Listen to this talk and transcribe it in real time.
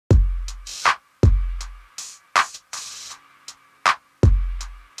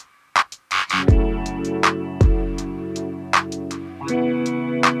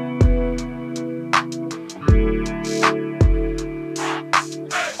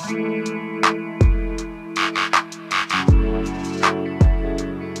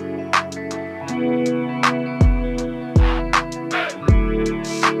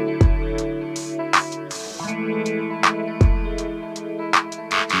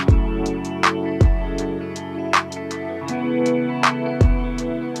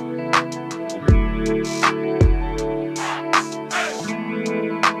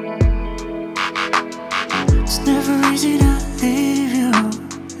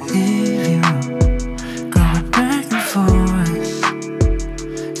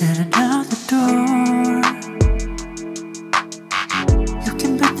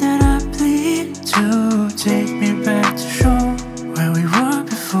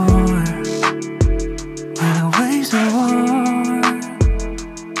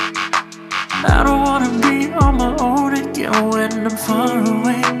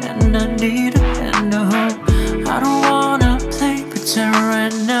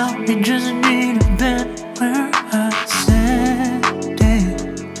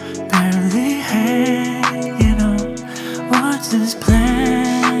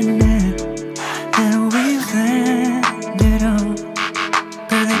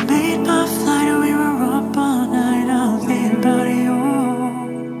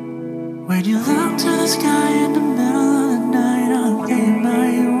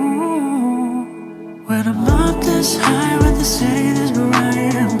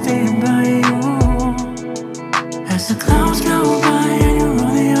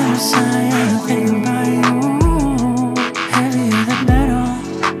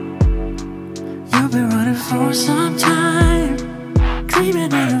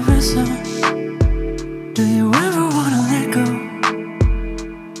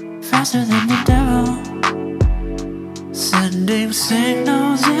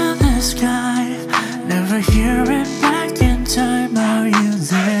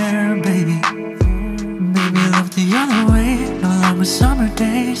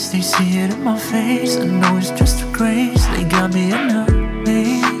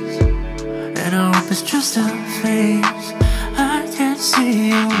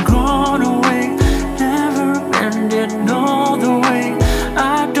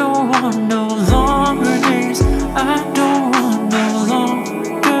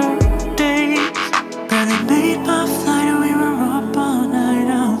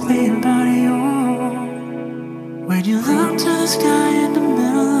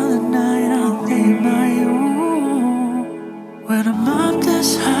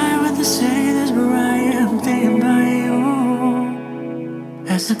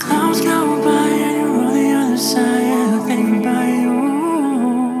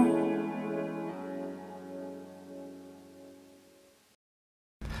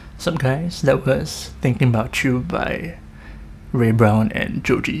Sup guys, that was Thinking About You by Ray Brown and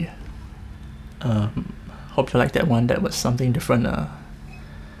Joji. Hope you liked that one. That was something different.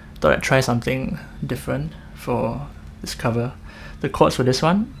 Thought I'd try something different for this cover. The chords for this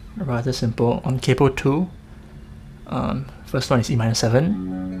one are rather simple. On capo 2, first one is E minor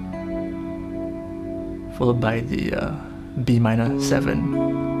 7, followed by the B minor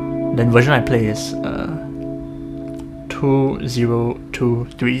 7. Then version I play is 2 0 2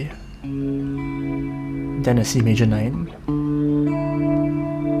 3, then a C major 9,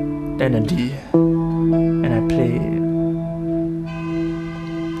 then a D, and I play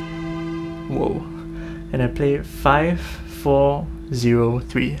and I play 5 4 0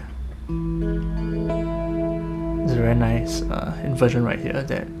 3. It's a very nice inversion right here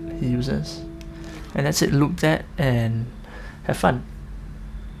that he uses, and that's it. Loop that and have fun.